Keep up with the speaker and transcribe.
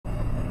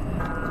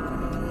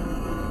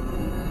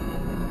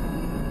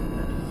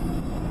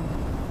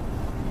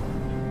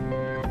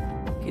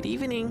Good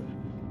evening.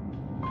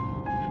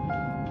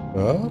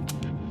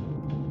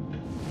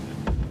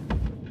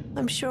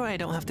 I'm sure I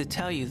don't have to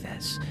tell you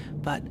this,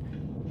 but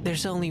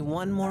there's only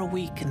one more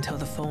week until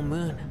the full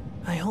moon.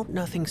 I hope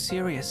nothing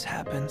serious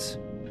happens.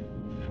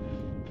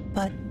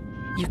 But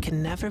you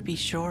can never be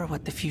sure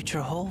what the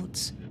future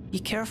holds. Be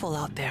careful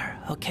out there,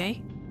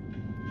 okay?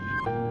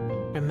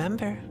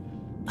 Remember,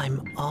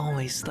 I'm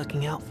always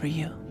looking out for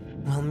you.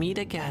 We'll meet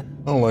again.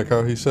 I don't like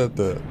how he said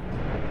that.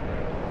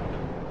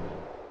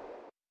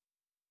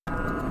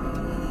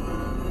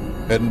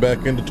 Heading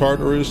back into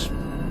Tartarus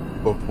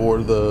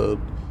before the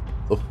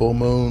full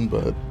moon,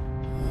 but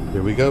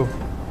here we go.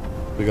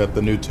 We got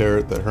the new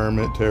turret, the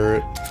Hermit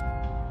turret.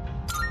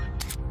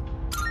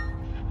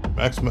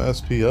 Maximum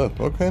SP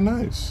up. Okay,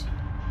 nice.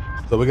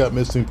 So we got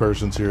missing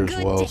persons here as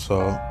well,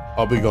 so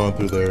I'll be going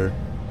through there.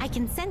 I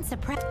can sense a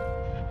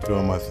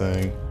doing my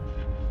thing.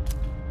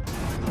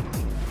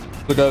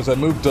 So guys, I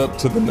moved up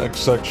to the next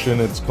section.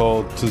 It's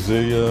called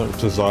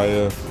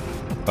Tazaya,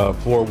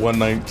 floor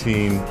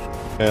 119.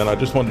 And I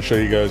just wanted to show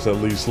you guys at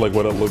least like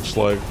what it looks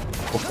like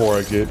before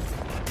I get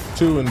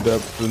too in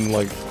depth in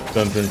like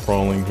dungeon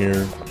crawling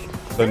here.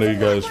 I know you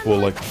guys will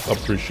like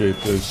appreciate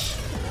this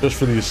just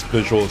for these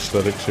visual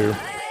aesthetics here.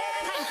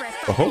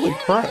 But holy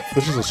crap,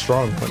 this is a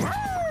strong one.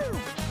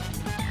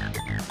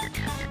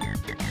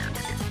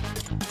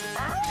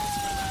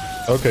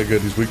 Okay,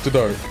 good. He's weak to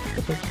dark.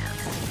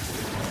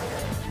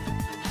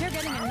 You're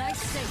getting a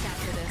nice steak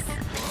after this.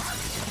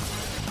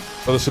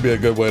 Well, this would be a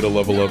good way to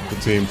level up the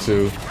team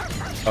too,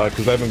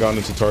 because I haven't gone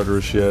into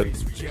Tartarus yet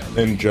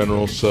in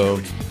general. So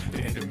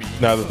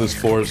now that this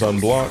floor is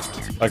unblocked,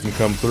 I can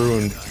come through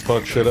and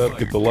fuck shit up,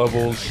 get the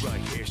levels,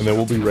 and then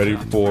we'll be ready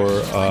for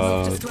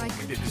the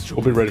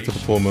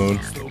full moon.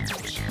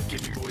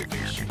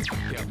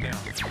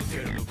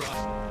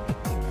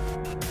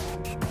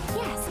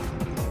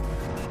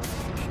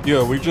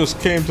 Yeah, we just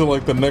came to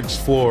like the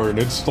next floor and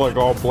it's like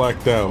all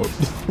blacked out.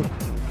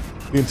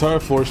 The entire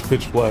floor is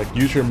pitch black.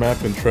 Use your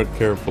map and tread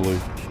carefully.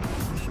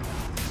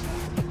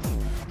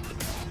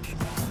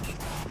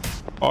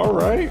 All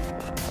right.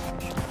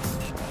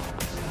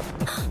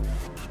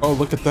 Oh,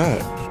 look at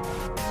that.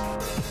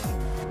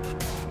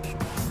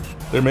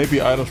 There may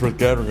be items worth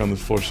gathering on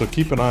this floor, so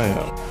keep an eye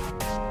out.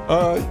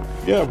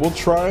 Yeah, we'll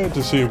try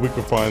to see if we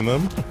can find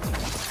them.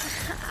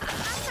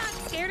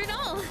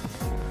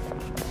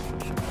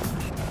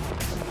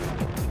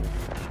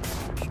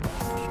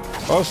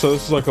 Oh, so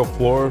this is like a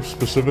floor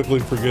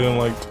specifically for getting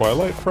like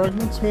Twilight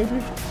fragments,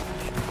 maybe?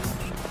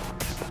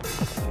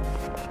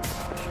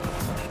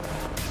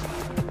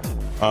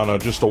 I don't know,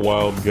 just a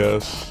wild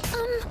guess.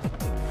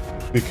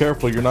 Be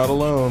careful, you're not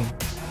alone.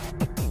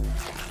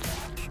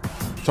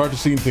 It's hard to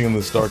see anything in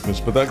this darkness,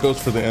 but that goes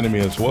for the enemy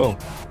as well.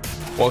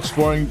 While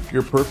exploring,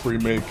 your periphery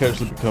may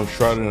occasionally become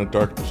shrouded in a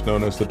darkness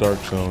known as the Dark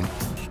Zone.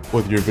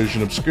 With your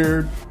vision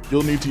obscured,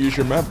 you'll need to use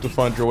your map to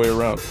find your way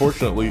around.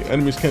 Fortunately,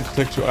 enemies can't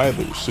detect you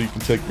either, so you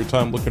can take your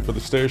time looking for the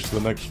stairs to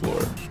the next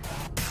floor.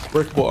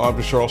 Breakable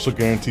objects are also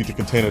guaranteed to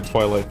contain a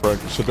Twilight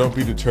fragment, so don't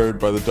be deterred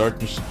by the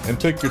darkness and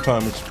take your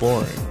time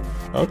exploring.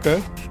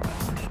 Okay.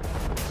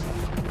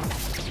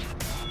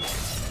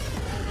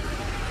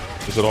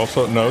 Is it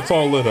also? No, it's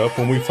all lit up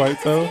when we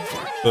fight though.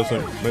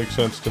 Doesn't make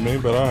sense to me,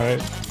 but alright.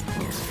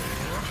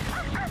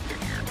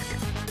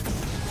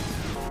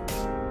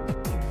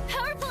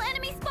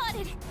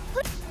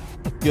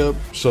 Yep,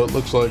 so it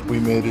looks like we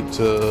made it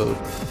to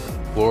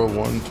floor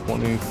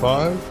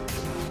 125.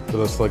 So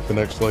that's like the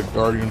next like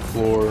guardian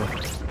floor.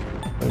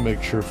 Let me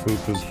make sure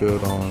Fuka's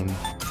good on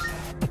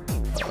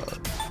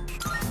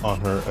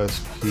her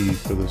SP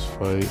for this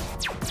fight.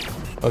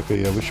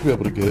 Okay, yeah, we should be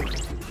able to get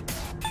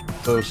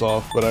those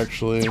off, but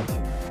actually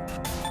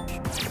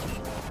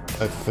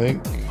I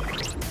think,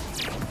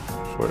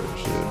 where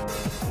is it?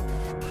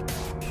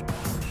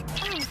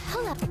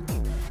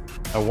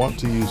 I want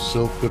to use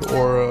Sylphid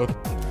Aura.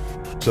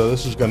 So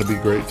this is going to be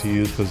great to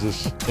use because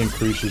this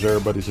increases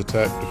everybody's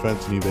attack,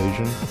 defense, and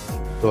evasion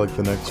for like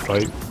the next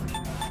fight.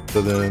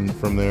 So then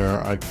from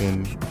there I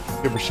can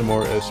give her some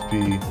more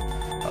SP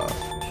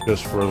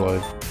just for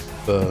like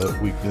the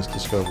weakness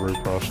discovery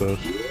process.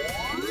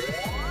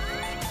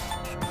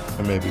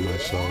 And maybe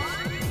myself.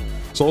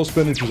 Soul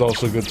Spinach is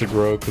also good to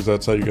grow because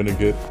that's how you're going to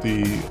get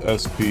the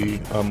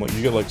SP. Like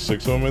you get like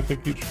 6 of them I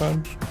think each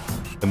time.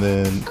 And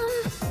then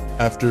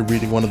after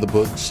reading one of the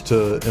books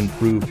to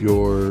improve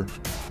your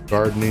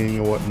gardening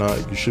and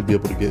whatnot, you should be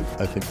able to get,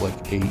 I think, like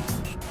 8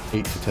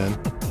 to 10.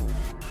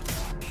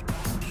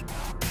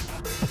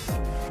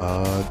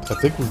 I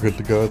think we're good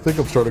to go. I think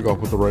I'm starting off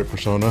with the right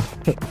persona.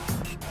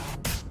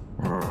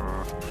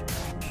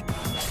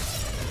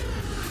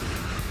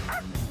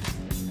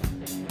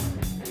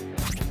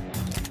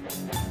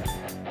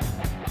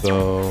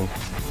 So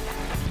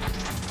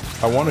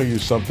I want to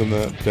use something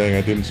that, dang,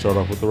 I didn't start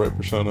off with the right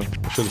persona.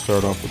 I should have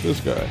started off with this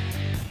guy.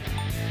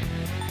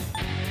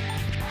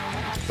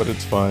 But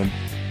it's fine,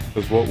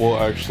 because what we'll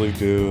actually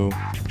do,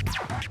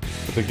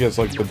 I think he has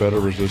like the better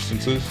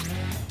resistances,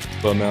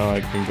 so now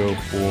I can go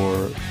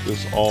for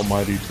this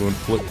almighty to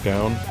inflict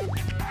down,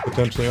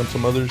 potentially on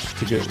some others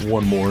to get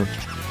one more.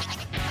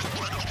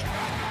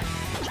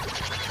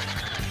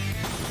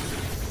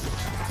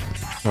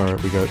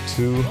 Alright, we got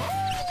two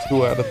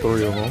out of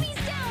 3 of them.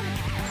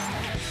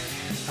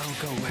 I'll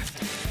go with.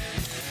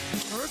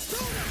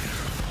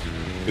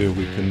 See if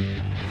we can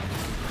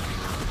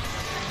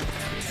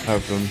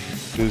have them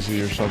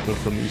dizzy or something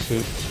from these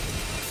hits.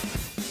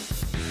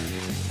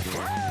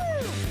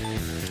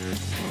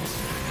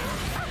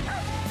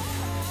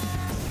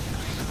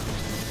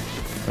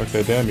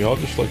 Okay, damn, y'all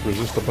just like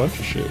resist a bunch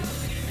of shit.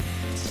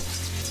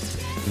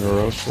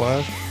 Neuro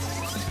slash.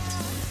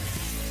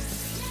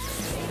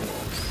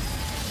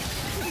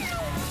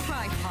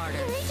 Try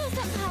harder.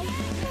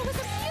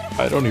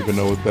 I don't even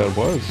know what that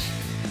was.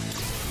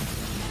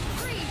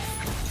 Freeze.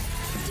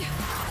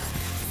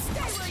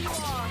 Stay where you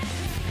are.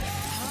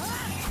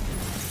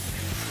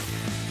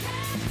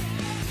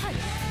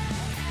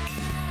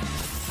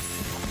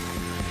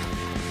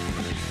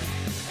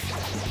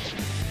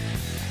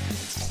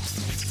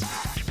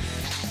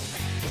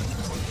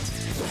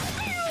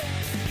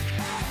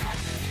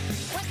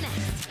 What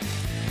next?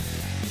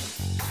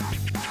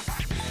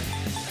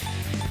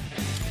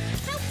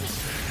 Help me.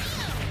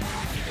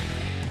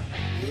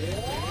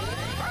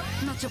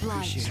 Much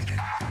obliged. Appreciate it.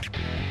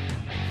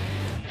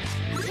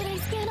 Did I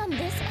scan on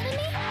this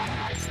enemy?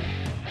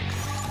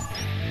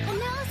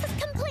 Analysis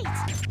complete.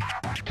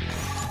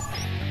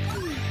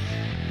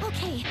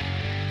 Okay,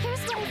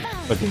 here's what I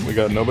found. I think we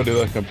got nobody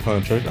that can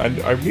punch. I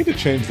need to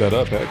change that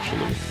up,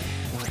 actually.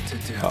 What to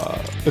do?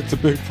 It's a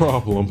big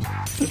problem.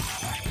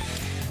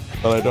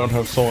 That I don't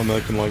have someone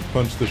that can, like,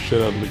 punch the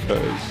shit out of the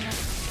guys.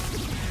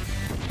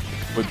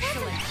 Which,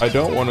 I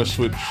don't want to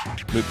switch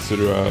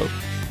Mitsuru out,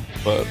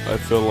 but I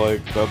feel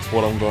like that's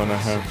what I'm going to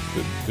have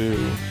to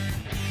do.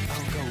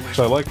 I'll go with.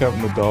 So I like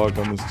having the dog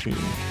on this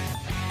team.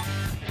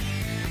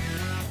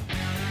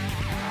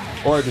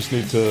 Or I just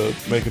need to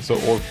make it so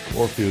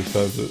Orpheus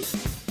has it.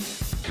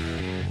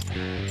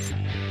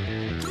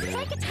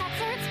 Strike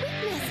attacks are its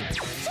weakness.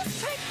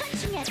 Just try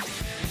punching it.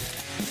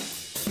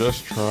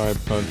 Just try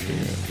punching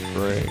it.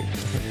 Great.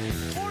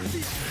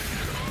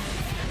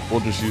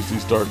 We'll just use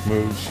these dark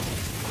moves.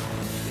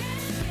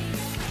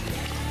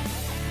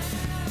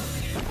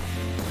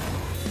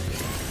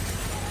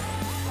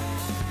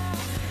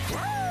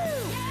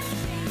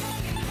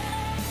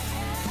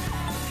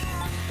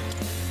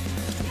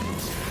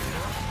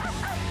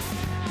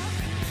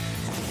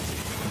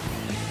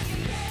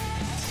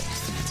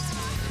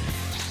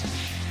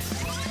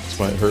 This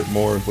might hurt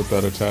more with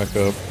that attack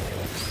up.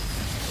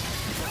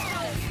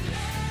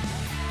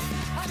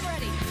 I'm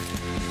ready.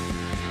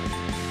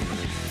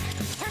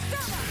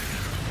 Persona.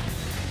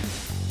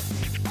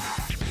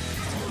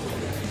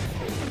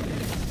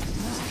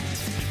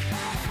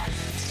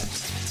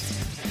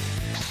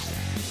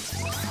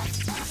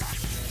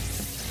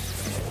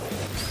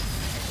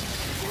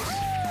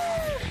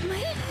 My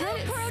head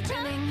is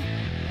spinning.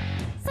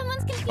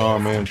 Someone's confused. Oh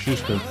man,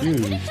 she's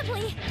confused.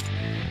 Predictably.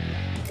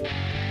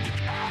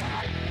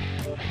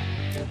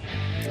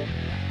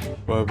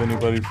 Do I have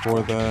anybody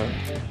for that?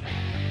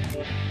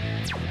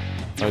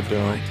 I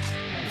don't.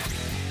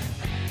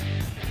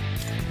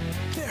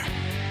 There.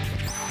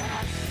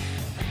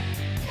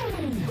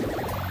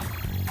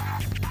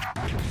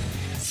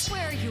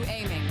 Where are you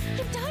aiming?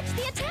 You dodged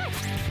the attack.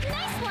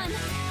 Nice one.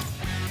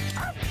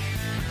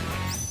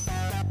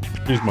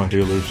 She's my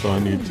healer, so I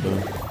need to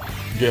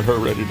get her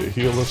ready to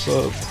heal us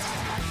up.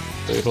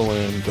 Fatal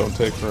in, don't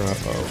take her out.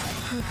 Oh.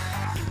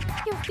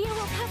 Your fear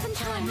will pass in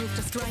time. Move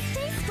to strike.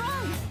 Stay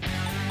strong.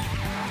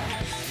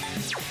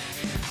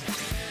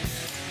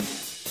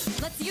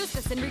 Let's use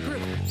this and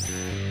regroup.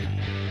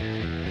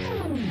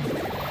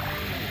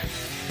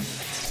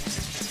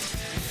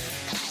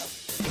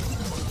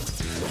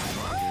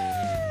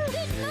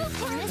 Good move,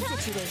 Kurita.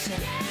 Situation.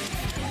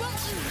 Thank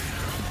you.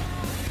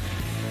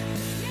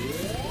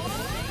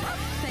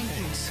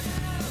 Thanks.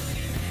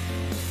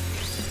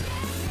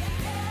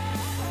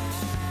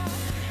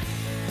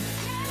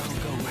 I'll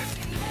go with.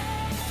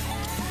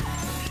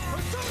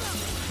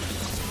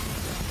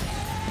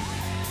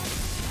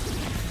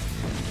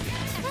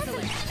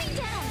 Excellent. Enemy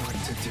down. What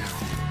to do?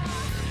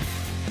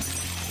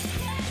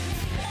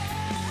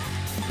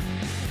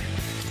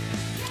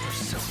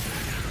 Persona.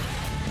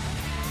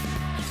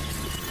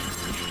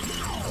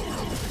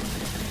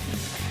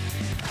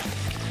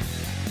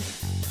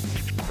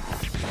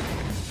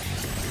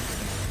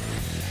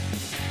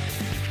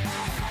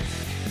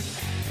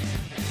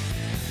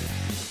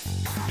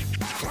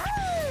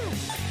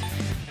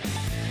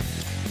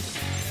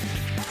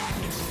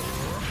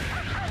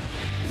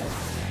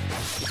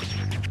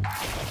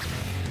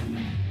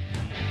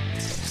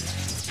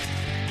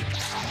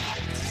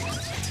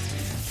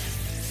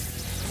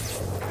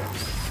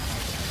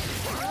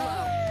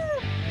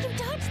 You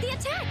dodged the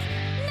attack.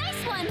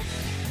 Nice one.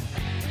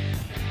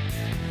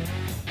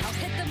 I'll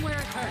hit them where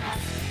it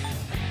hurts.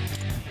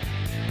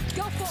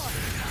 Go for it.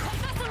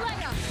 Professor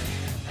Leia.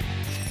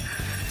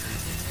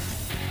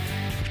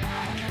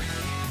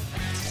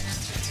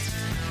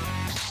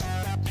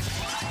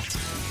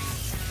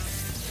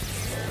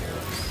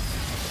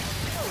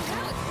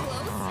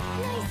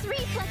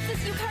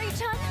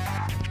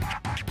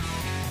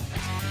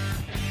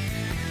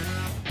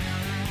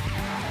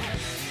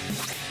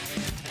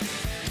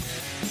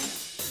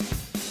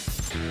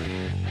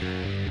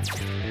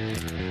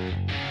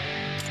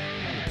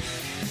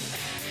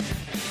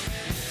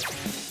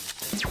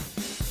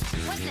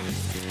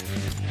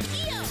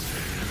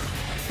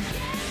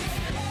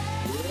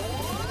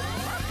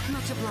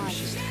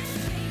 obliged.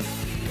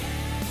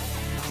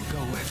 I'll go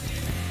with.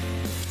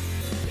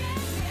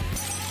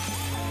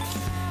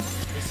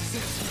 This is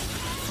it.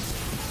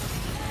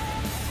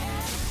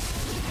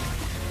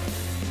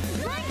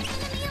 One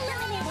enemy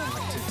eliminated.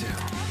 What to do?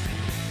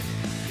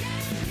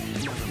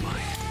 Never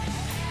mind.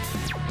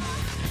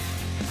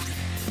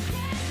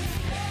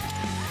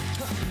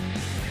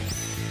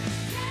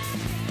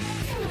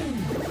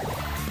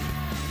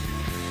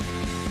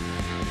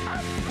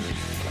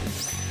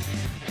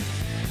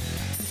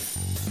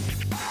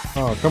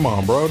 Oh, come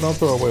on, bro. Don't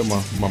throw away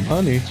my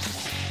money.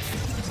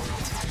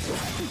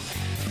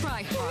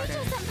 Try harder.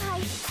 Senpai,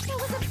 that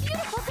was a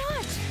beautiful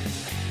dodge.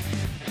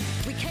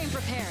 We came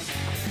prepared.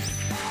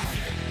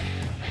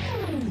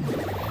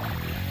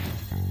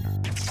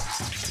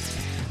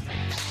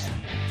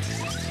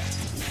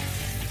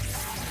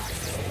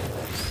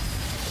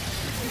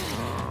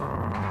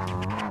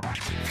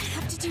 I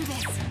have to do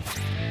this.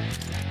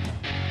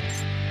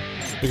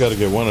 We got to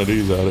get one of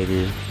these out of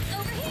here.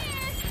 Over here.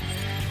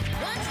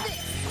 Watch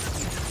this.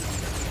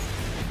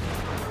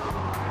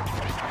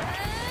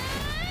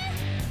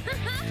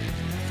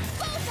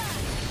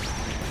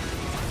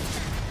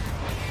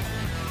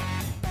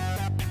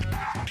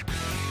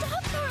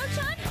 Stop,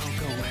 Koro-chan. I'll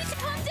go You need with. to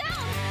calm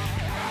down.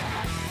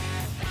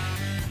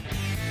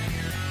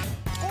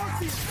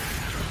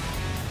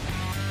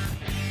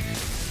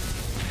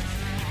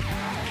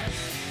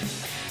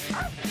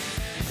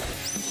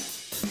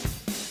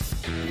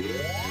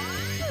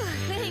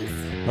 Thanks.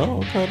 Oh,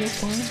 okay, that's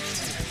fine.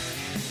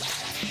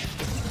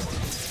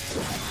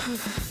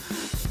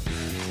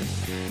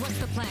 What's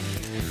the plan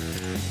here?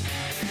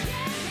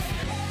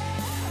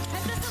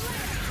 Head this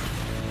alert.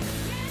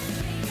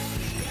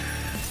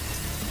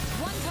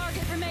 One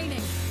target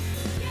remaining.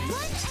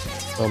 One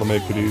enemy That'll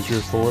make it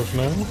easier for us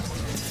now.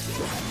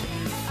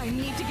 I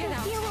need to get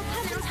out. Fear will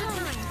come in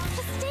time.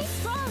 Just stay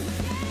strong.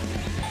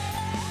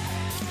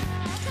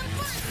 Confirm,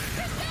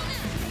 Persona.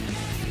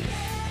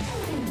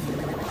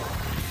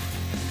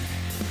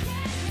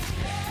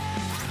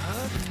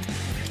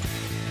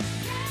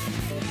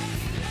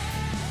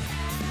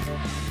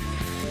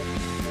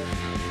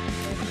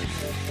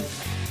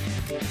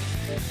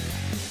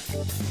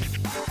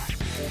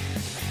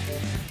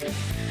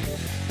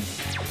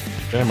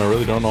 Damn, I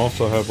really don't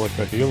also have like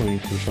a healing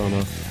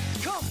persona.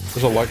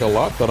 There's a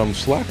lot that I'm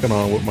slacking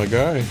on with my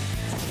guy.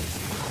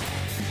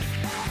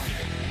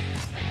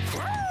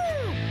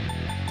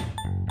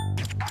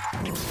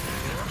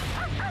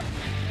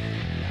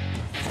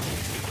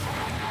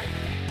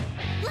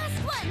 Last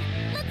one.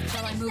 Let's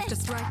Shall I finish move to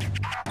this. strike?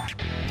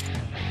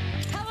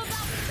 How about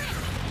this?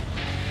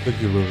 I think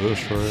you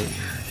resist, right?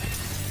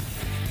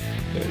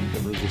 Yeah, you've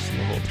been resisting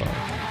the whole time.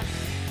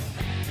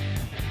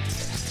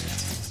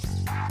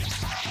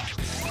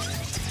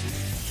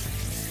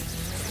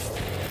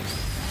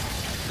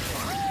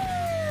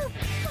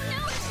 Oh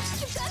no!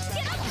 You've got to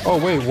get up. Oh,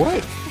 wait, what?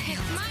 It's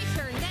my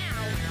turn now.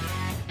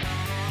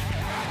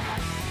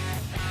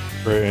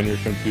 Right, and you're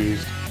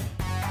confused.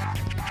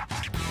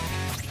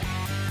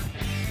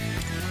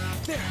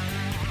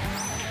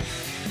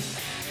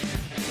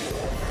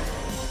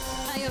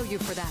 I owe you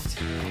for that.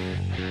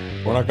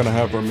 We're not gonna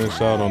have her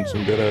miss out on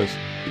some good ass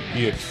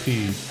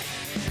EXP.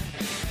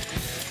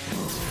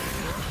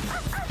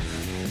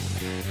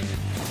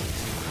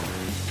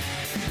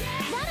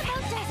 That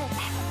about does it.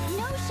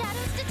 No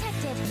shadows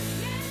detected.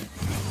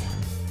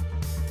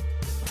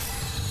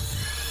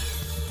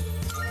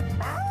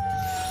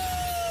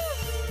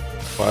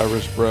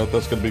 Virus Breath,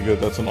 that's gonna be good.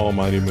 That's an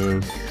almighty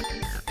move.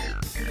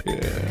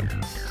 Yeah.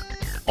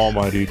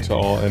 Almighty to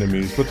all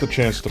enemies with the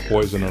chance to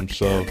poison them,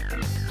 so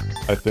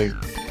I think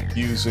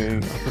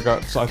using, I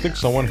forgot, so I think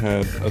someone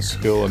had a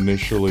skill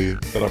initially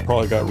that I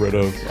probably got rid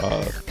of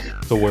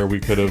to where we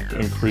could have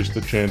increased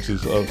the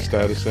chances of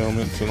status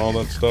ailments and all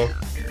that stuff.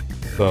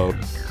 So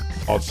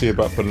I'll see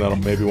about putting that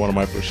on maybe one of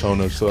my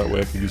personas so that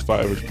way I can use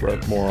Virus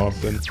Breath more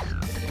often.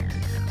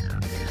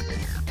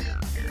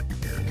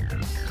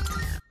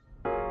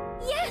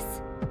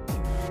 Yes.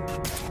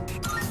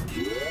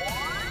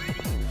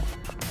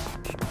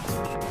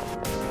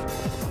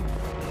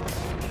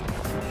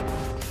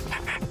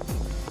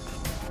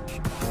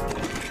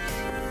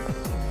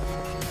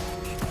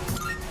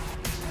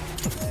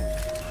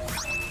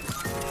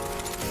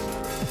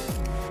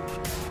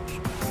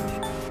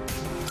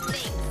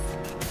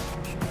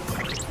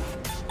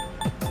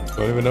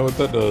 Don't even know what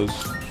that does.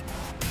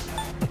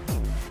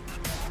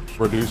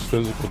 Reduce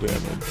physical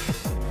damage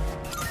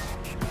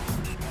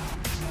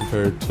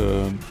compared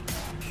to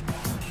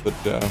the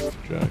Daft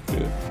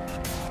Jacket.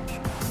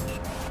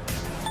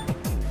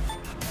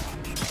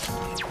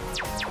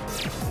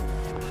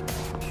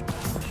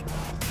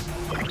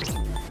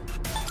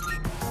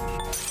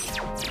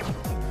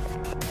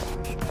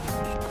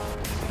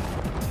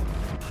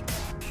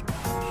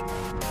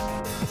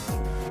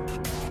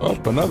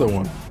 Up, another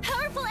one.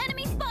 Powerful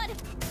enemy spotted.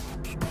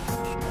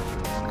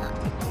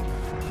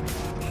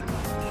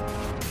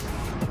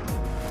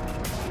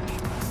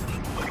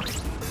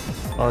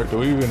 Alright, do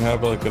we even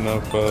have like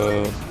enough,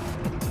 okay,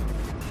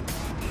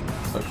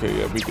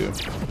 yeah, we do.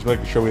 Just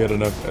making sure we had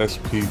enough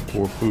SP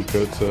for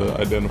Fuka to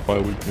identify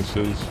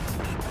weaknesses.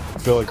 I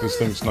feel like this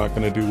thing's not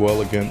going to do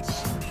well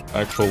against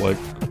actual like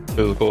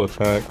physical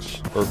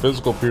attacks or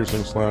physical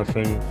piercing,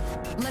 slashing.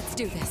 Let's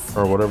do this.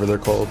 Or whatever they're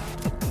called.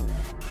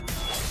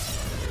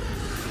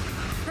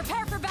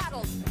 Prepare for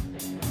battle.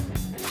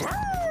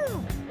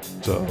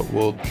 So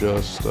we'll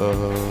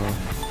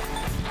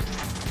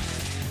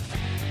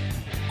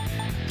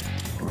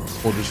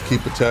just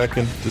keep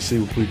attacking to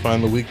see if we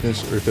find the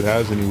weakness or if it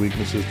has any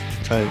weaknesses to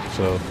the tank.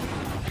 So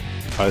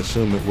I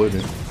assume it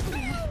wouldn't.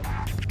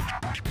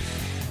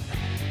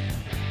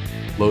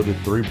 Loaded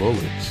 3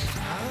 bullets.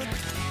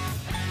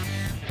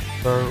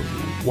 Or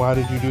why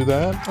did you do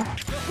that?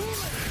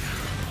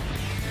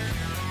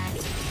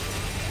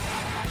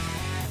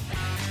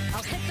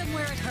 I'll hit them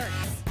where it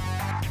hurts.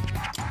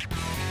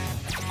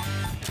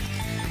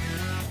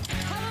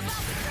 How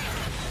about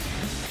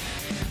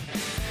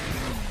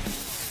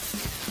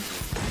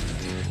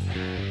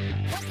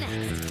what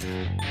next?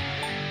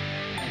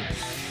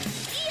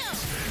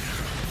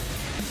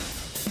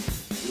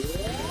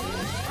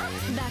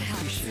 That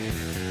helps.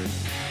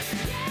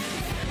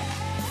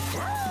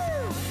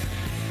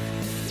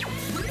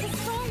 The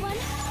strong one.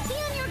 Be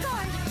on your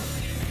guard.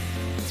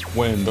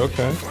 Wind,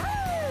 okay.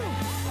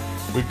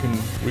 We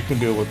can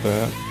deal with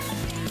that.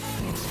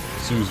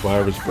 Let's use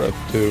virus breath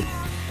too.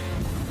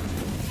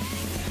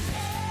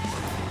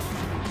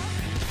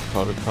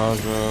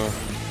 Katakaja,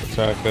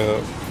 attack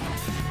up.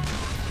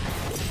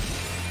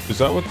 Is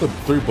that what the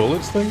 3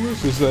 bullets thing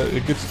is? Is that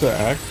it gets to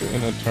act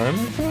in a turn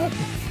like that?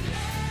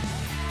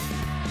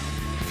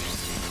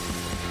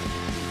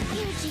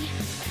 Energy.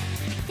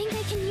 I think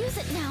I can use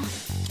it now.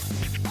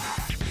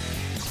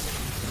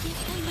 Give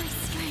me my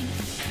strength.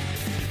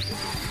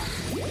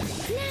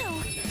 Now.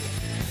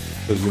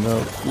 Because, you know,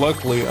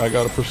 luckily I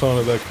got a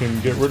persona that can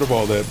get rid of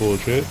all that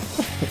bullshit.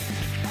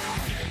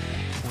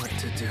 What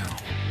to do?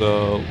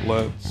 So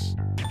let's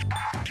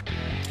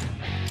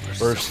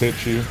first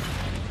hit you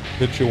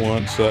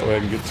once so that way I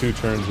can get 2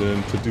 turns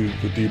in to do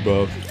the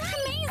debuff.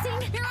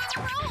 Amazing. You're on a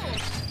roll.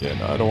 Yeah,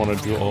 no, I don't want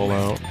to do all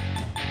out.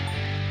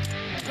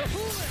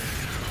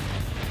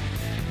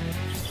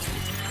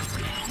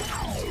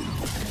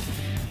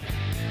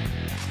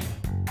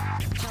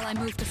 Shall I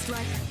move to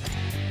strike?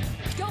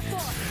 Go for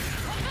it!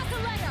 I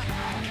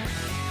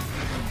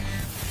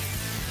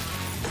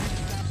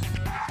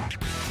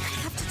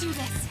have to do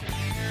this.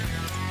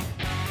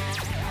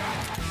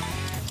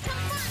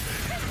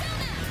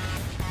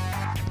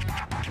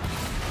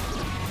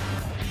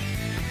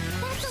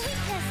 That's a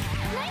weakness.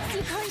 Nice,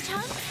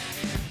 Yukari-chan.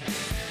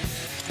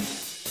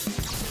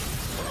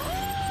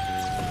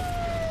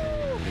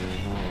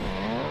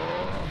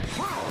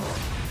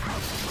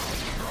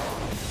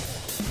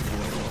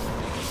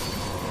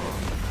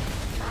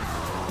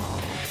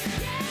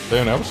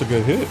 Damn, that was a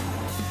good hit.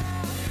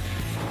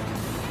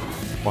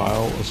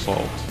 Vile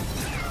assault.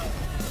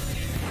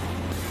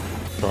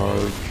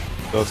 Charge.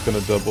 That's gonna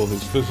double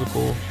his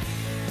physical.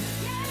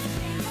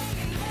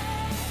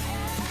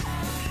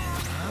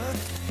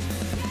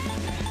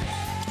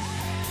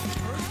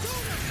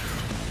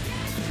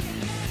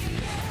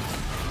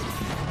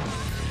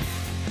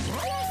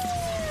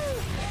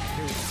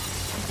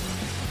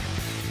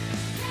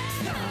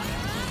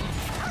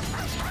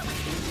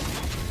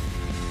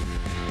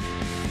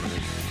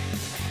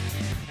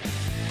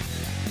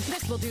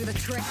 This will do the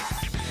trick.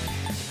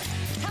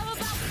 How about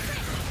this?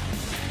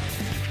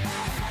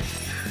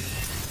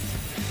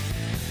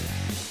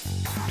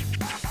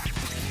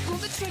 Pull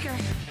the trigger.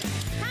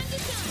 Time to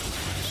shine.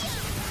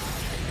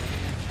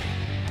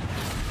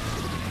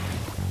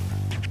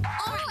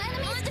 All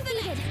enemies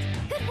defeated.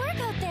 Good work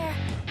out there.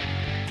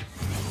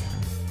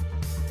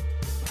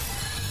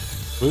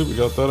 Sweet, we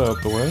got that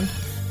out the way.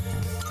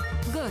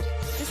 Good.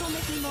 This will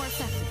make me more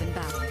effective in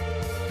battle.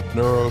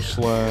 Neuro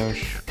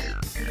slash.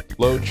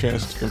 Low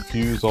chance to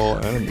confuse all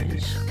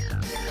enemies.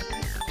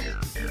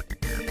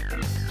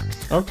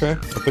 Okay, I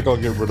think I'll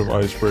get rid of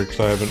ice breaks.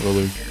 I haven't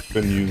really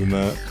been using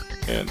that.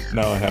 And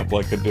now I have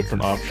like a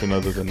different option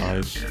other than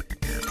ice.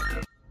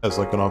 As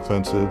like an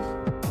offensive.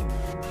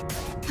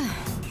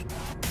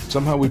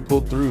 Somehow we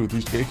pulled through.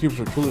 These gatekeepers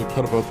are truly a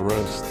cut above the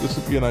rest. This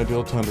would be an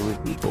ideal time to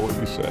regroup, but what do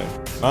you say?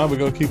 Nah, we're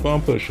gonna keep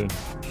on pushing.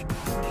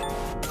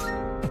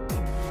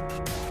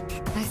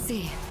 I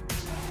see.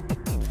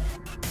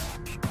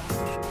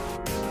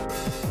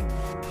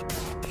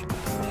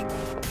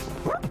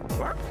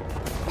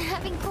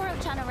 Having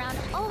Koro-chan around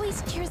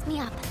always cheers me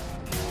up.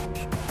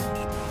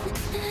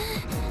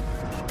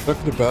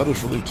 Effective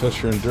battles really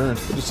test your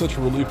endurance, but it's such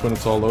a relief when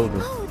it's all over.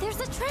 Oh, there's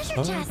a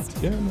treasure chest.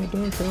 Yeah, no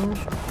doubt, girl.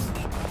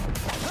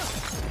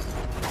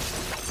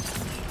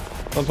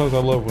 Sometimes I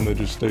love when they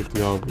just state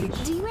the obvious.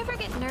 Do you ever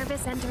get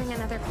nervous entering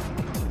another?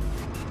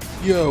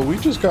 Yo, we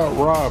just got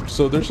robbed,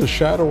 so there's a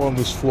shadow on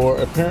this floor.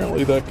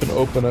 Apparently that can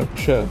open up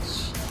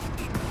chests.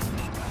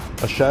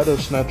 A shadow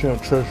snatching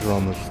up treasure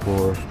on this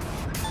floor.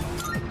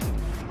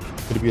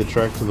 Could it be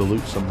attracted to the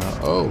loot somehow?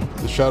 Oh,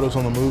 the shadow's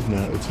on the move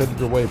now. It's headed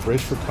your way.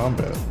 Brace for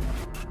combat.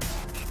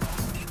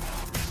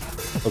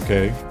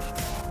 Okay.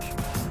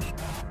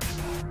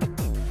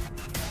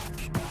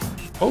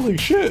 Holy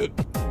shit!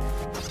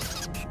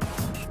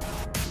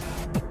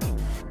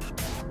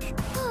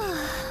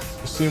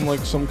 It seemed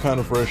like some kind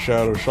of rare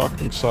shadow,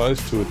 shocking size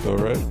to it though,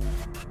 right?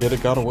 Yet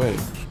it got away.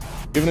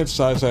 Given its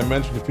size, I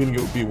imagine defeating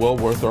it would be well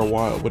worth our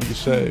while. What do you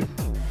say?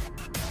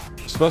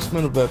 A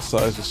specimen of that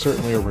size is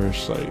certainly a rare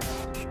sight.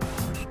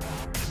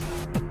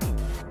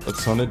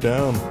 Let's hunt it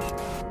down.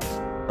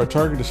 Our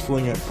target is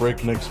fleeing at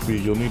breakneck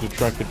speed. You'll need to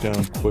track it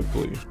down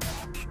quickly.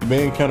 You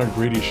may encounter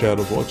greedy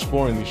shadows. While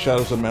exploring, these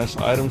shadows amass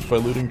items by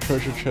looting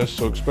treasure chests,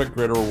 so expect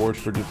greater rewards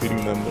for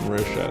defeating them than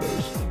rare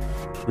shadows.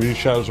 Greedy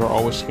shadows are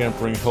always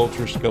scampering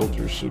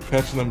helter-skelter, so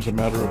catching them is a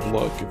matter of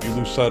luck. If you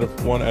lose sight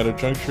of one at a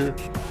juncture,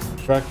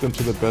 track them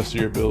to the best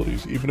of your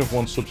abilities. Even if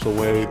one slips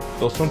away,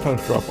 they'll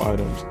sometimes drop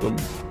items. The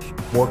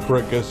more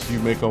correct guesses you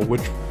make on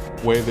which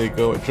way they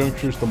go at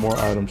junctures, the more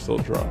items they'll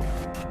drop.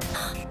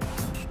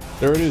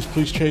 There it is,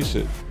 please chase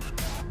it.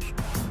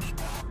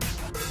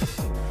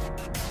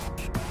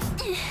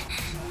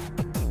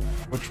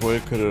 Which way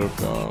could it have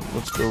gone?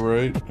 Let's go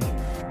right.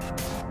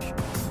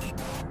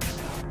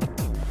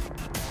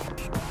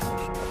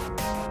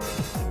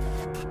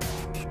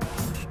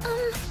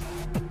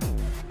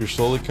 You're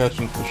slowly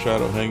catching the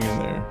shadow, hang in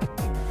there.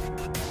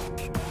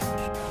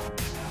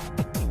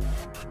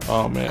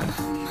 Oh man,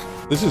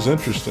 this is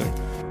interesting.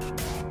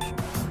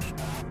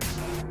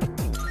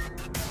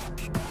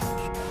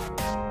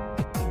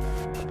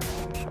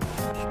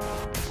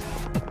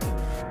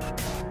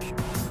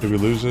 Did we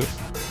lose it?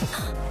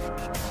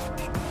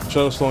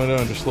 Shadow's slowing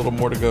down, just a little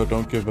more to go,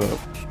 don't give up.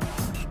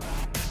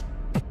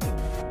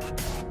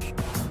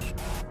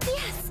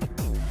 Yes.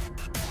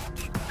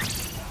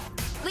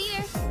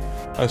 Leader.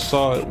 I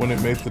saw it when it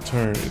made the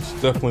turn. It's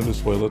definitely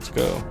this way, let's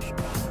go.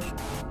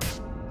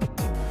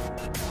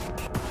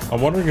 I'm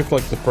wondering if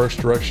like the first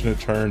direction it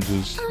turns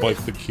is like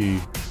the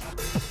key.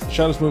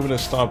 Shadow's movement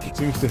has stopped, it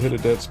seems to hit a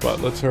dead spot.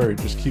 Let's hurry,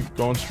 just keep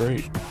going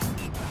straight.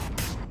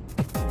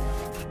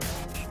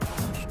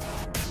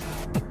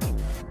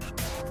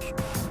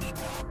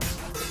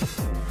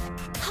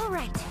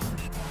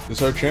 This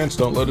is our chance,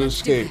 don't let it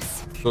escape.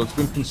 So it's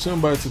been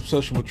consumed by its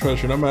obsession with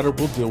treasure. No matter,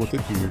 we'll deal with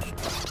it here.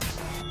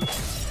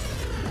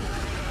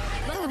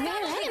 Oh, rare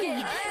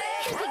enemy.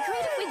 It'd be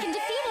great if we can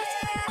defeat it.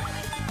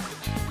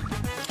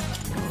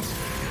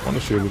 I want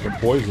to see if we can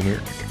poison it.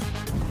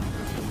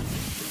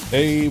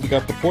 Hey, we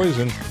got the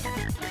poison. I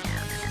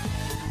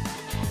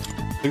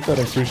think that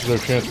increases our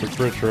chance for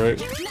crits,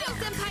 right?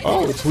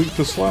 Oh, it's weak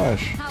to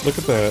slash. Look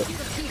at that.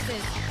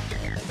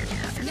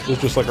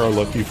 It's just like our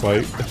lucky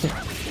fight.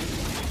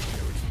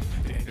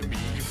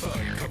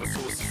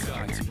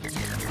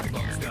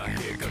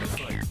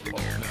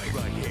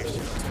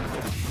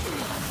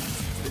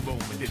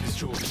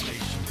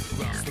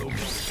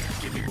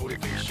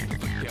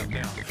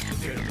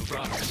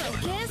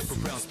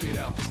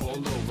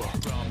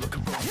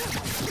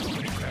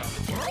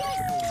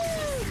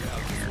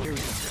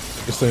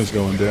 This thing's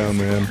going down,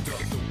 man.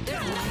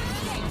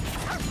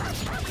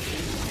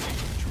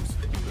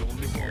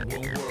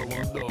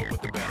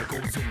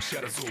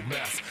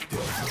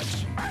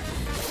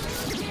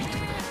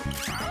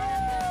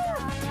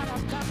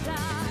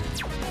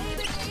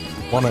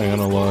 Want to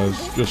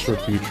analyze just for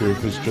future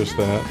if it's just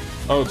that.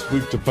 Oh, it's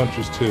weak to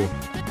punches too.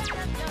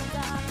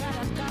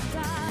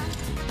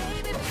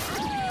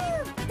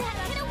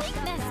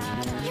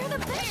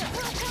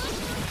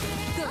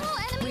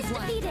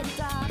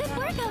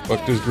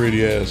 Fuck this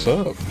greedy ass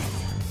up.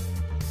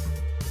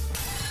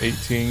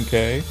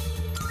 18k.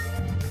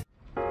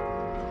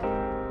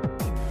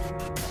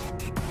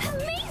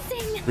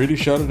 Amazing! Greedy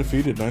shadow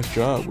defeated. Nice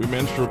job. We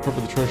managed to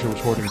recover the treasure it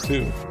was hoarding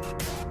too.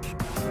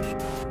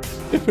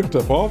 It picked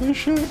up all this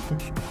shit.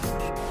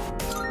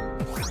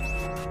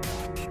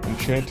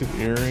 Enchanted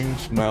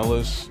earrings,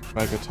 malice,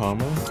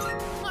 magatama.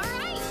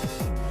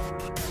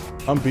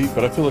 I'm beat,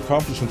 but I feel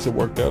accomplished since it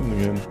worked out in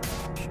the end.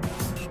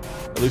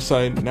 At least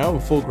I now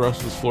have a full grasp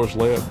of this floor's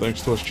layout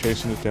thanks to us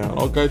chasing it down.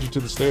 I'll guide you to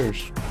the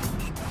stairs.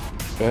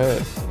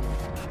 Bad.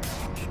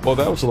 Well,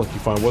 that was a lucky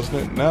find,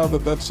 wasn't it? Now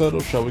that that's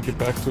settled, shall we get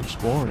back to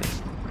exploring?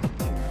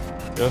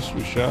 Yes,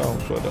 we shall,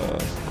 but I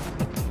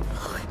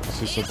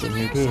see something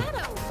here too.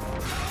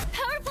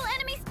 Powerful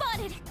enemy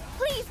spotted!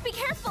 Please be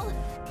careful!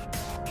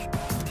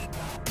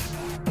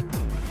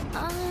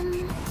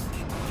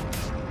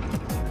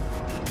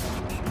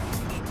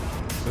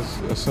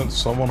 I sent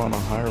someone on a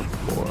higher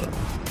floor.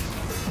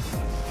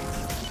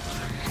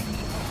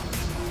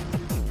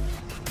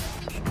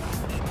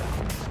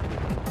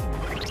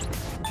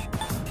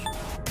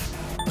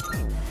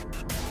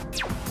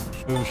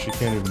 Ooh, she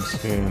can't even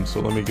scan,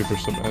 so let me give her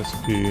some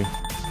SP.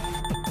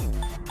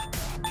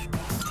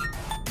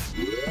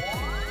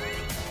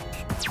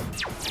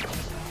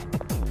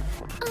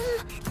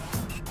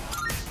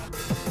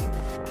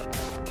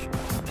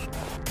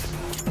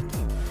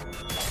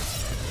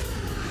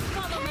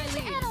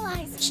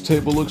 This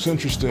table looks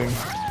interesting.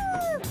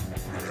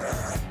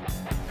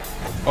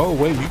 Oh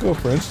wait, you go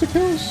for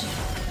insta-kills?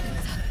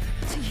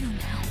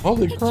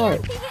 Holy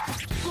crap.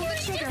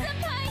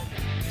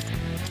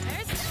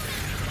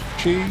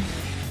 Chi.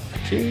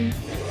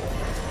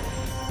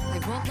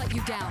 Won't let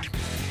you down.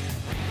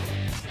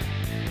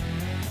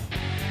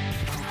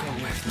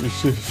 Let me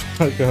see if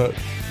I got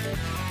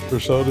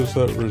personas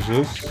that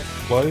resist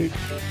light.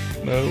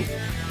 No,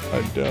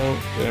 I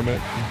don't. Damn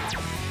it.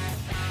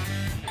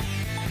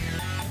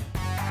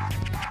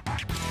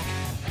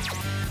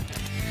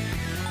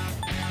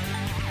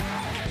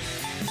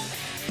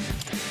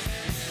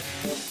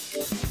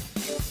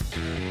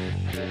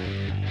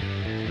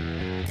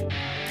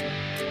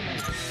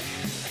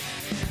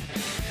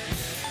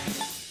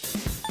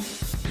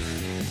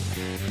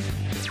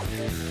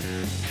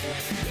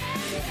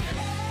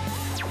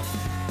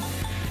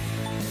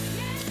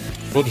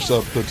 We'll just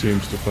up the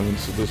team's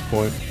defense at this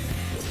point.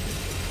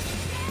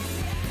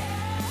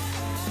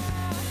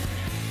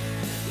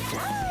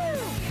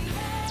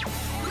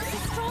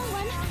 Strong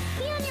one,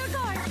 be on your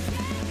guard.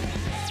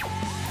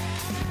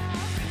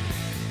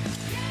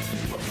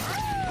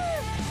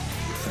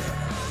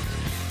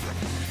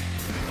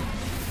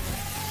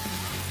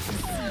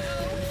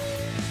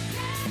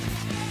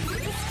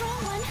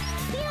 Strong one,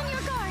 be on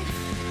your guard.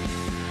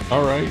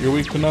 All right, you're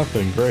weak to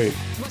nothing. Great.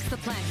 What's the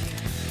plan here?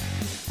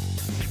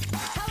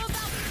 How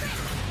about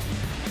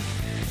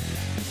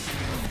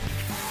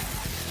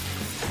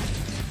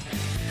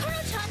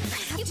Kuro-chan,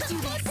 you've got to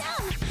slow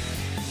down.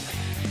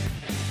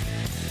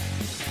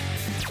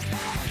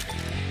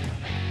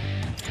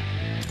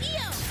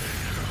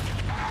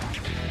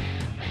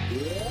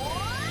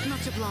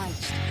 much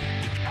obliged?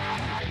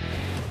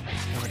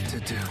 What to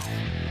do?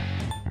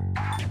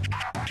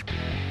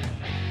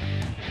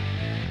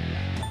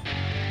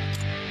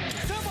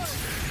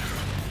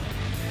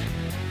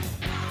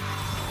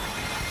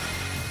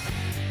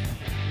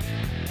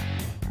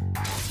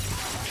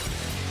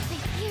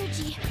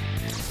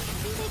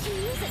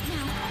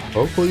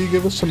 Hopefully you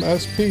give us some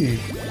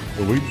SP.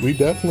 But we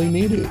definitely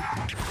need it.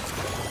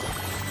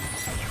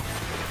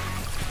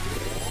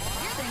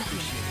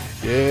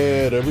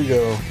 Yeah, there we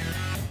go.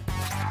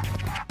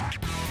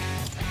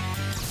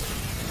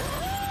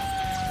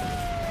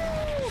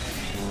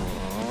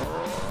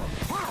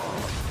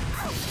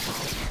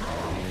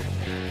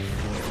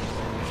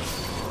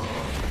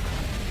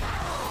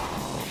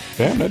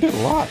 Damn, that did a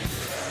lot.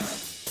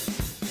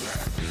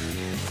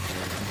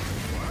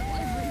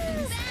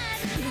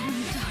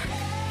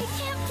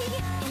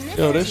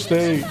 Yo, they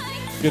stay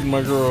getting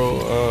my girl,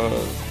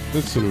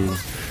 Mitsuru.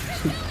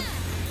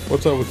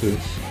 What's up with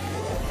this?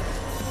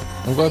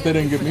 I'm glad they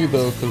didn't get me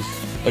though, because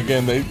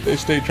again, they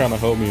stay trying to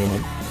hold me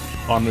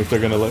on if they're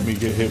gonna let me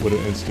get hit with an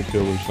insta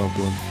kill or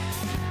something.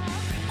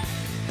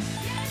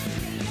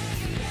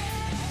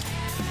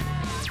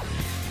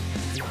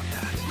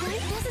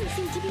 Light doesn't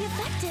seem to be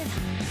effective.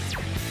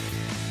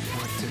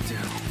 What to do?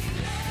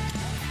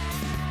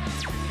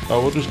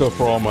 Oh, we'll just go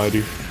for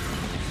Almighty.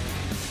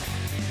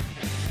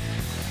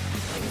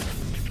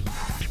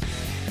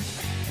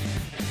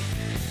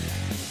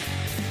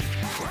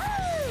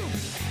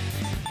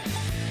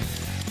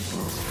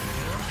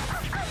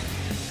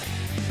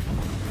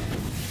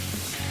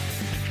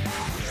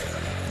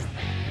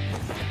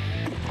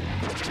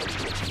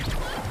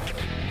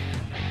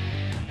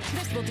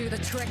 This will do the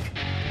trick.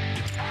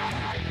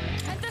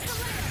 And this will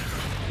let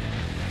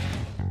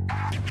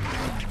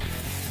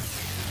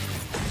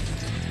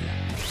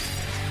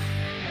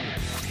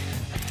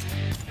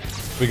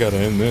We gotta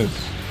end this.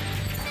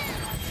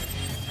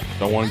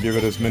 Don't want to give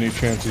it as many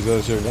chances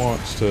as it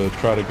wants to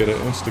try to get an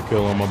insta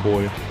kill on my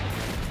boy.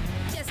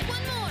 Just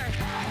one more.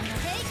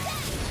 Take that.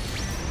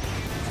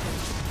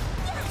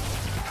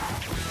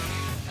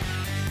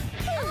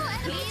 Oh,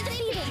 enemy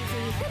defeated.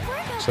 Good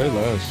work out Say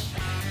less.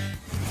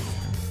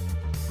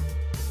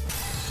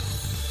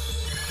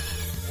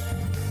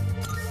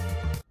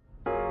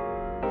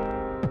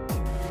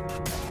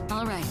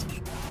 all right.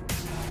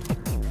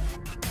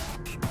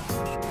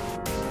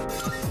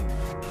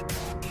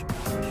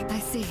 I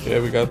see. Yeah,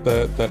 we got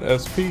that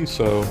SP,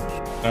 so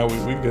now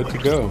we good to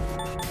go.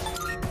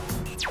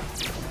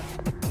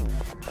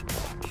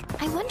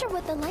 I wonder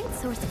what the light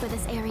source for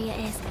this area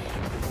is.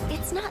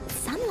 It's not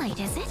sunlight,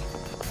 is it?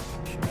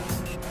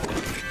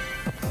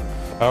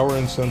 Power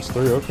and Sense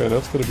 3. Okay,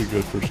 that's gonna be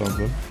good for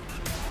something.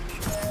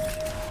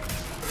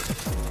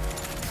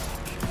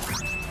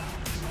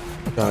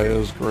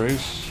 Gaya's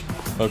Grace.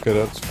 Okay,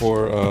 that's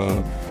for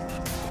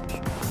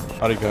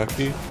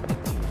Arigaki.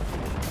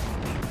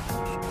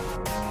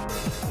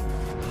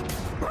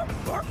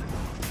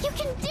 You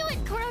can do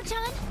it,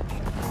 Kuro-chan!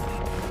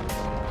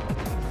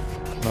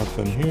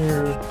 Nothing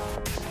here.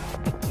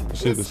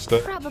 See the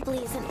step. Probably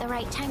isn't the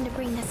right time to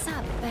bring this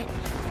up, but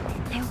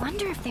I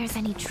wonder if there's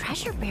any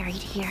treasure buried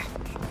here.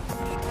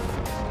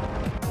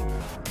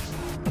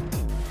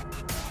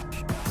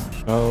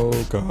 Oh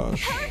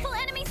gosh. Powerful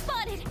enemy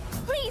spotted!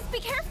 Please be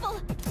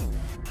careful!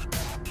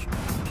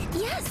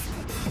 Yes!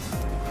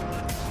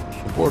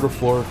 The border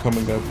floor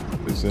coming up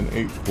is in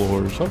 8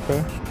 floors.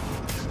 Okay.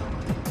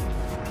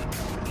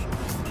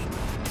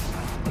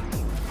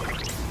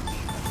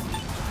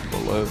 So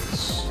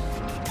let's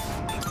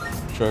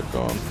check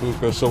on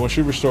Fuka. So when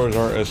she restores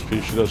our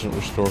SP, she doesn't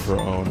restore her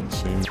own, it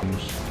seems.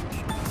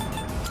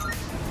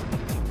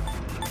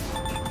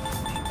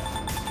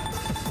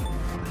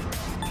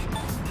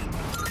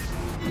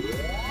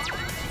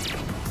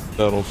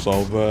 That'll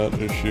solve that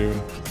issue.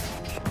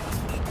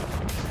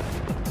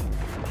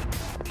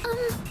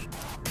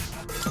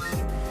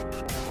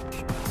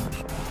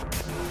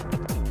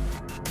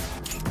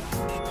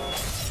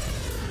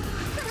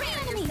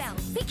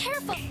 Be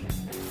careful!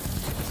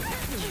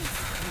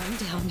 Calm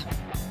down.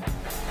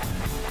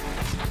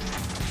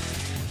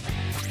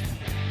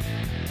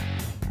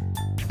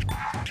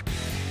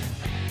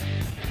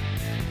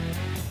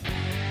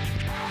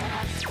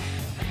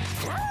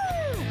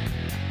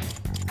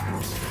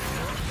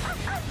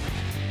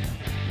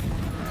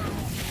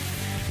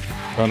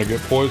 Trying to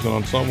get poison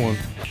on someone.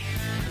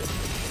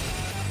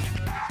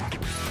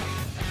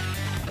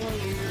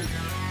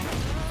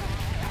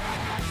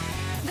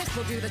 This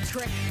will do the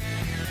trick.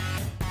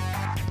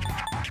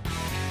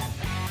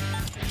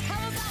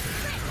 How about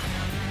trick?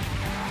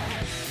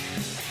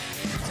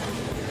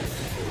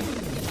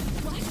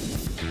 What?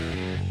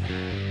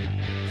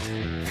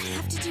 I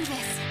have to do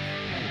this.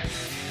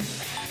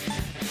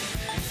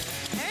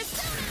 There's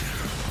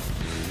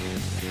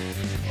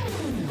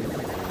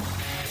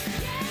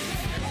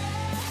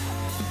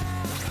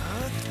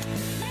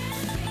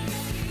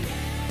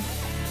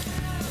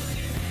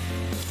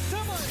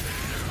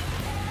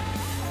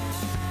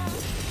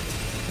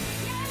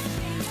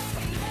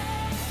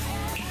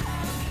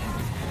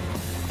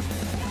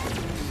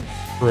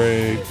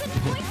Great. You're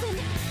losing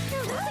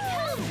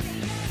health.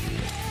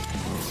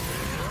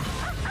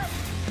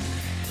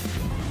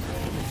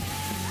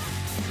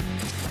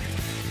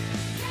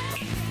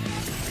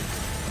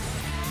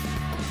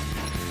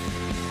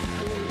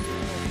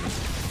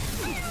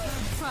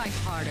 try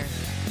harder.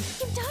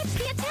 You dodged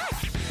the attack.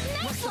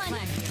 What's Next the one.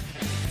 plan here?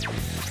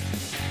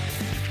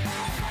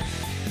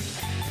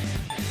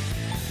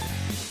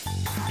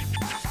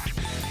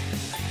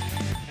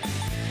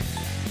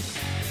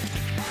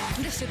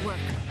 This should work.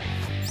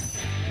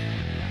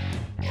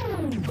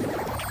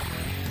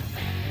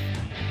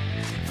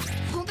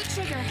 Pull the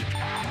trigger.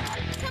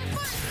 Come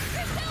first,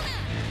 Persona!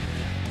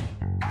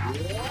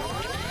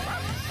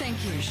 Thank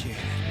you. Appreciate it.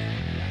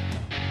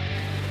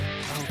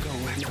 I'll go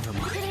where. Never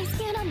mind. Did I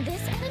scan on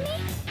this enemy?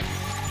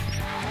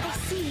 I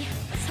see.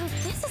 So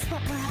this is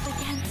what we're up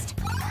against.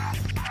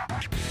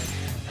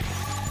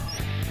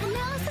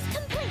 Analysis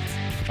complete.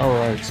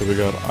 Alright, so we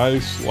got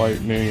ice,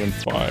 lightning, and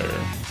fire.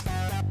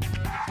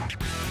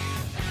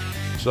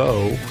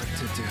 So, What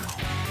to do?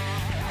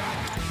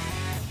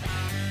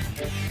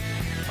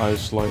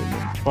 ice,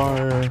 lightning,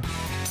 fire.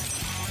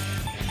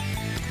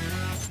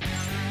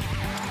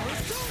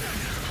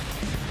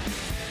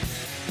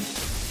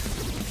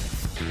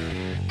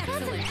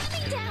 That's an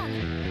enemy down.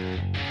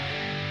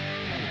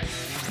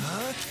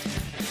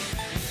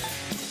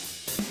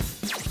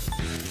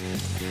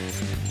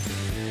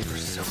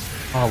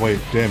 Oh wait,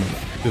 damn it.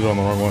 Did it on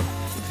the wrong one.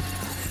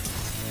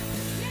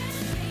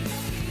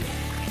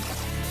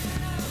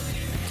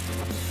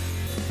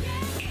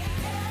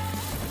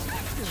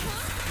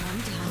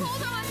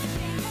 Hold on.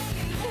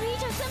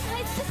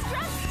 Senpai's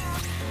distressed.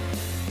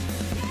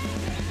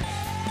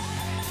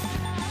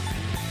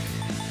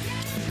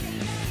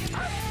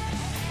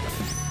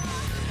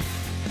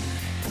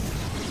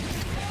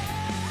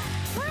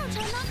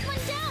 Boruto knocked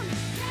one down.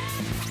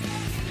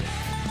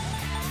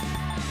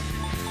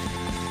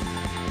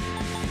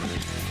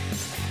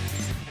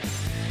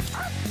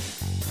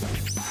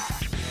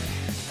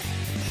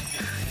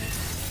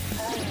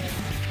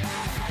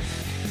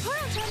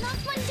 Boruto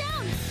knocked one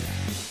down.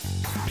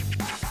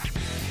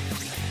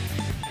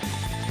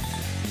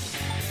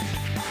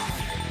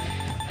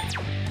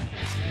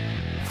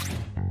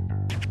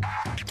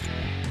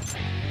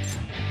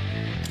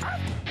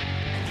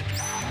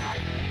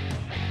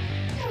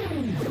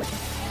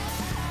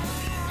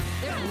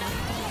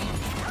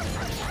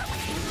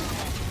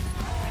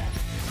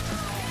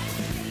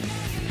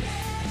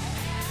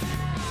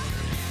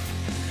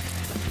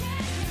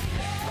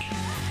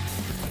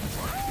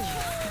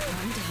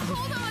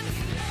 Hold on.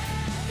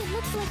 It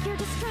looks like you're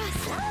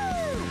distressed.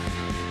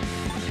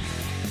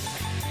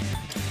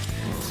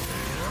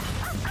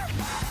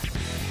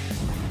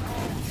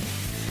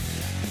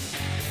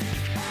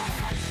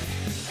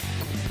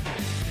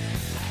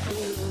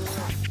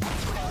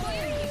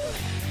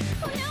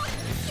 Oh no!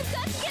 You've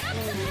got to get up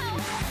somehow!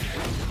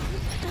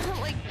 Not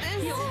like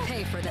this. You'll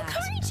pay for that.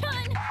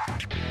 Kari-chan!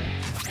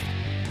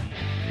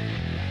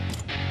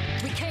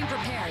 We came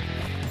prepared.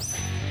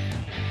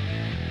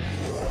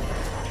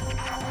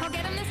 I'll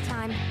get him this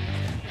time.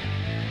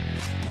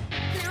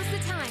 Now's the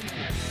time.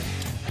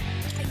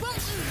 I won't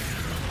lose.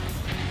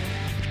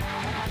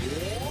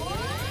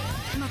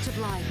 Much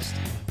obliged.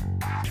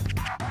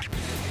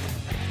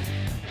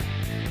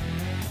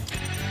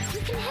 You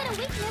can hit a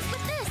weakness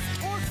with this!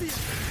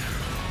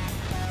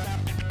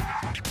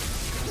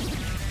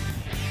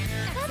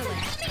 That's an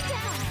enemy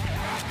down!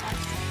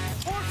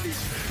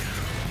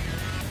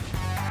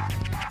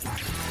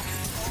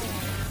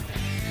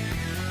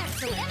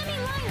 The enemy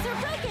lines are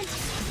broken!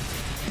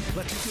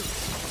 Let's do it.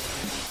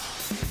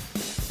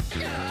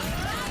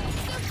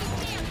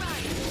 Stand by!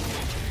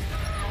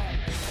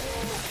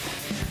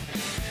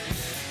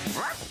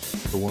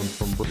 the one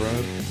from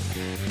Brad.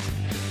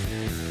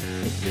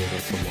 Yeah,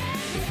 that's the one.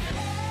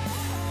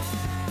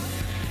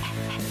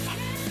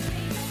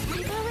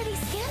 We've already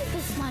scanned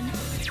this one.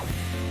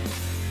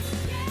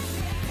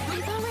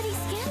 We've already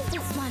scanned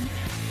this one.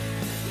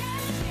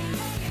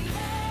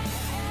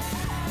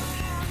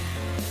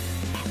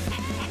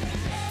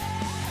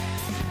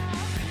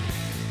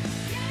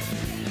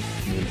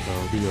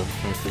 Manpower, yeah,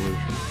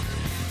 calculation.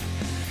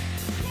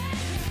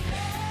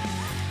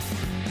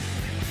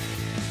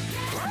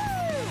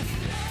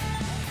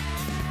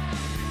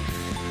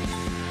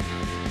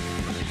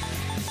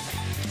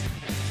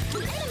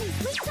 Enemies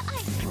weak to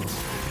ice.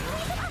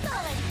 Leave it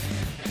solid.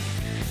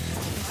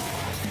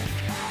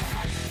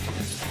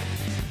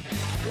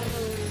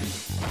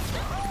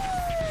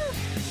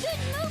 Good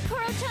move,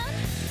 Kuro-chan.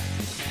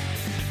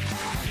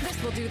 This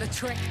will do the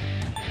trick.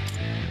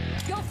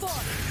 Go for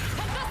it!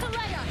 Confess a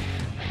leg up!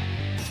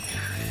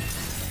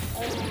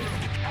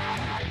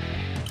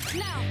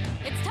 Now,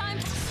 it's time.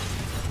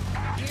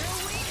 Here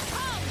we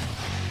come!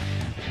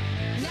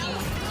 Now,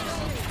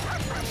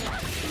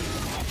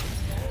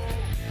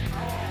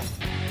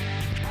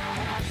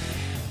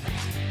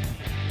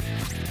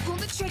 pull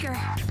the trigger.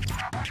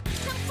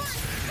 Confront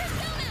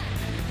Persona!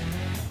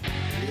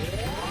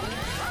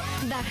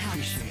 That helps.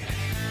 Appreciate it.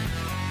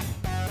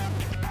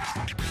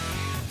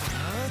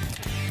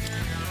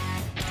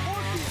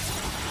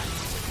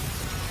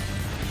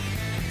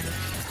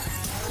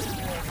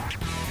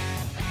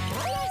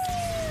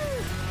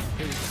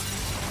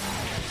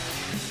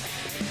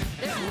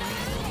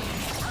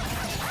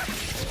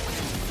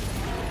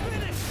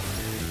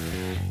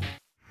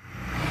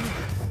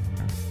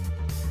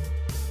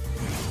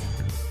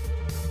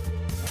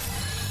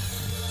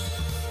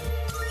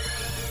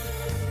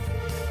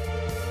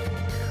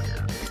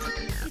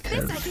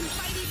 This I can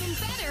fight even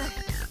better!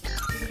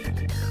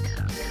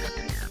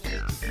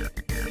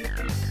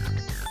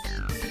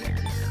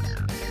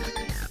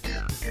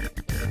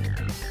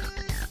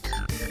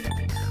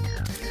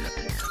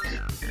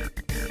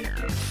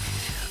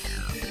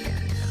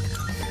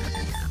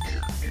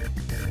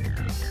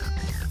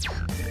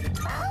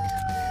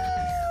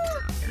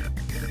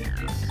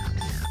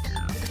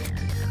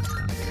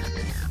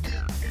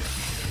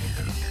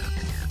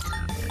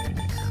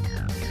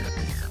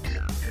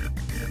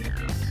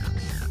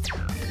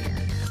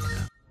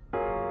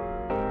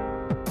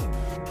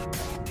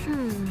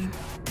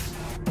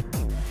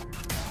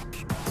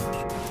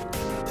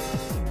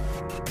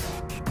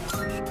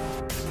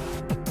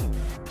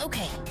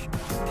 Okay.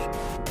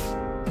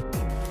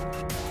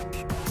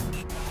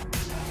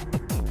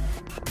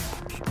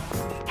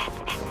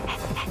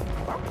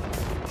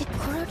 Did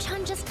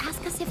Kuro-chan just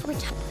ask us if we're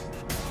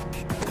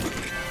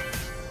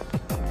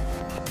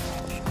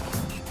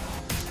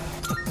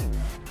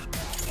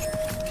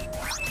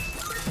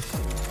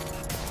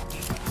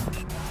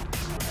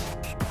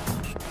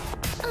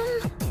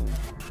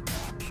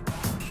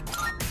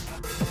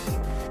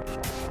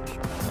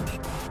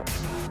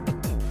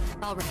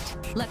All right,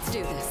 let's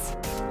do this.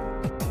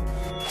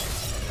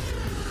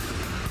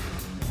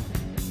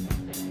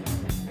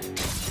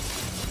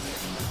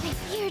 My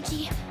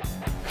energy.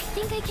 I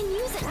think I can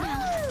use it now.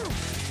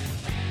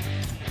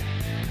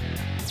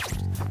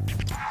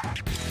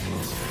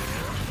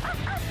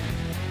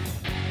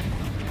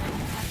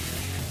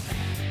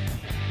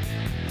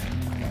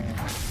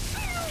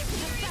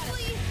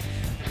 Please.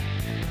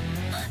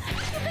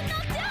 You've been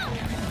knocked down.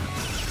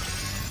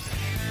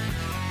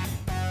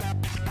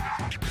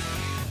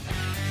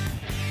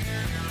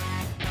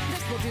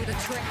 This will do the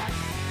trick.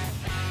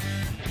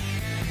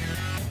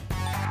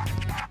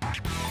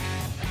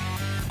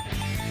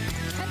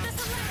 And this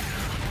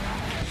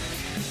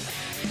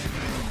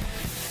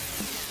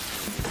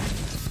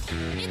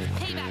it's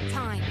payback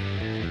time.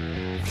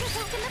 We're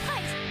back in the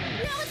fight.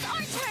 Now it's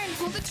our turn.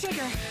 Pull the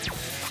trigger.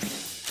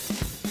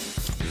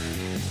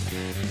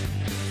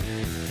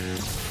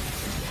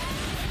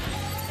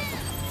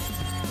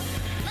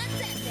 Let's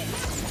end it.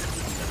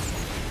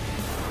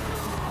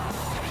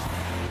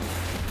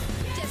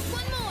 Just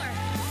one more.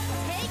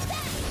 Take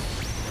that.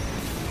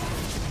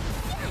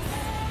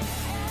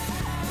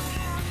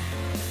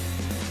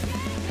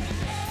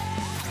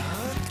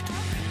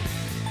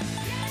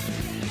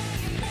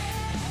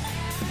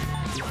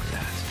 Love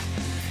that.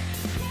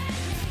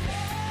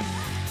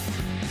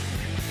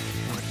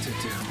 What to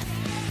do?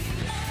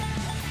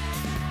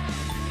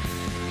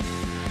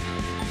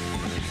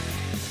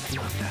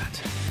 Love that.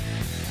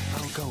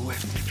 I'll go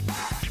with.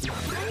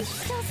 Love I'm that.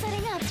 still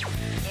setting up.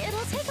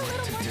 It'll take a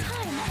little more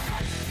time.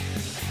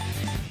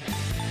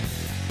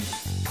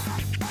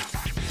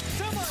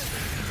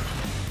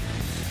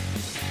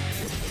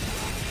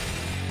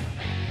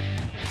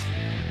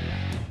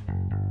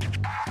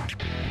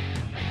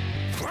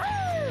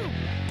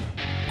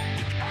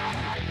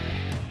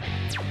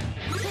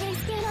 Should I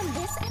scan on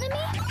this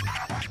enemy?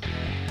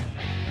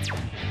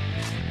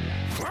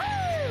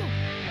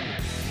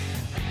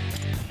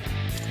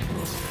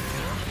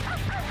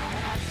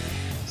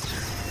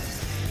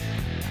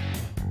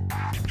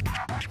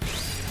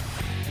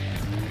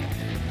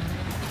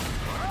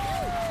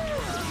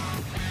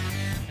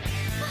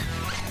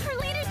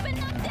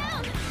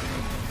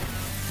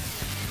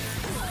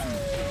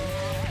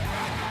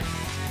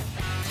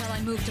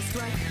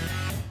 strike.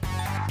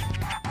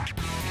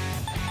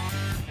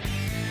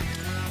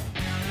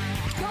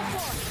 Go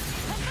for it!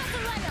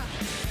 Professor Layer!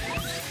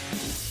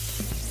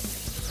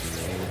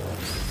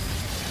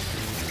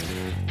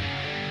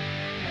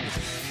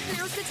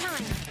 Now's the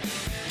time.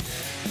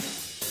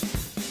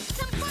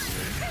 Some fun!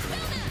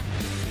 Persona!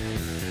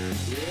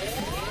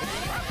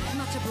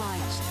 Much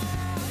obliged.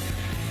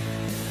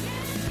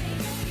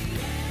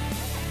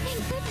 Thank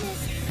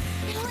goodness.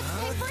 Now it's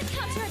time for a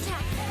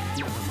counterattack.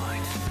 Never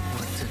mind.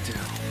 What to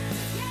do?